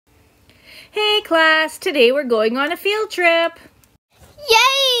Hey class, today we're going on a field trip.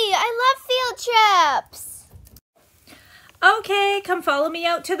 Yay! I love field trips. Okay, come follow me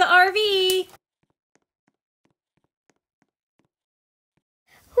out to the RV.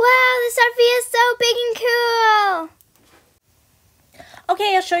 Wow, this RV is so big and cool.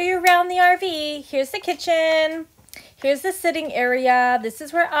 Okay, I'll show you around the RV. Here's the kitchen. Here's the sitting area. This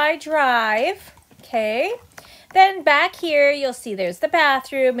is where I drive. Okay. Then back here, you'll see there's the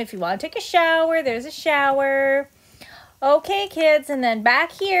bathroom. If you want to take a shower, there's a shower. Okay, kids, and then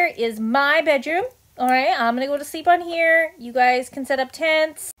back here is my bedroom. All right, I'm going to go to sleep on here. You guys can set up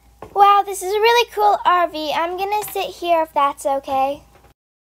tents. Wow, this is a really cool RV. I'm going to sit here if that's okay.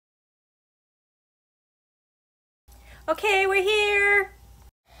 Okay, we're here.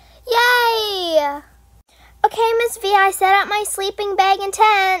 Yay! Okay, Miss V, I set up my sleeping bag and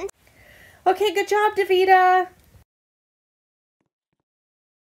tent. Okay, good job, Davida.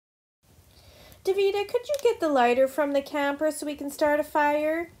 Davida, could you get the lighter from the camper so we can start a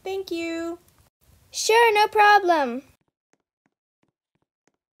fire? Thank you. Sure, no problem.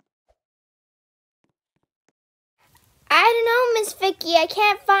 I don't know, Miss Vicky. I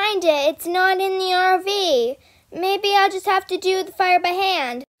can't find it. It's not in the RV. Maybe I'll just have to do the fire by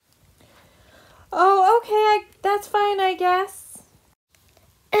hand. Oh, okay. That's fine, I guess.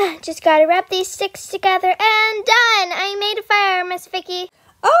 Just gotta wrap these sticks together and done! I made a fire, Miss Vicky.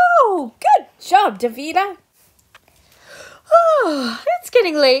 Oh, good job, Davida. Oh, it's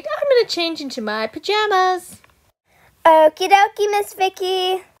getting late. I'm going to change into my pajamas. Okie dokie, Miss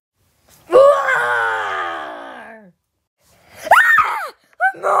Vicky. Ah!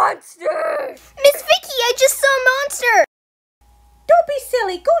 A monster! Miss Vicky, I just saw a monster! Don't be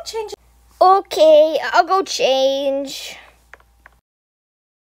silly. Go change. Okay, I'll go change.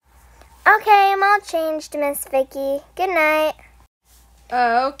 Okay, I'm all changed, Miss Vicky. Good night.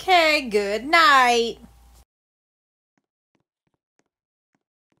 Okay, good night.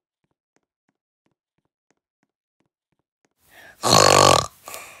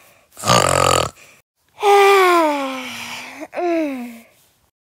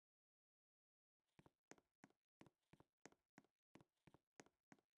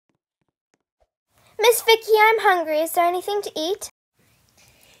 Miss Vicky, I'm hungry. Is there anything to eat?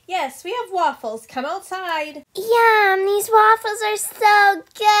 Yes, we have waffles. Come outside. Yum, these waffles are so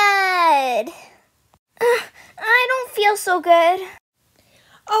good. I don't feel so good.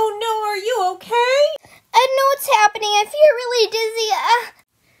 Oh no, are you okay? I don't know what's happening. I feel really dizzy.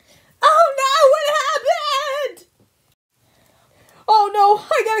 Oh no, what happened? Oh no,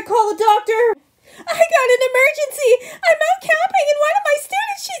 I gotta call a doctor. I got an emergency. I'm out camping and one of my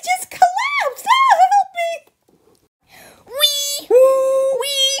students, she just collapsed. Oh, help me. Wee! Woo!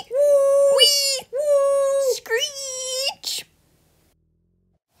 Wee! Woo! Wee! Woo! Screech!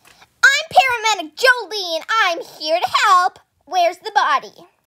 I'm paramedic Jolie and I'm here to help. Where's the body?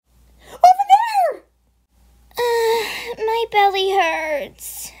 Over there! My belly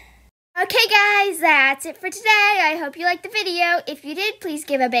hurts. Okay guys, that's it for today. I hope you liked the video. If you did, please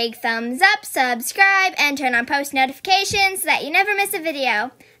give a big thumbs up, subscribe, and turn on post notifications so that you never miss a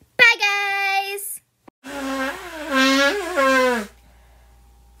video. Bye guys!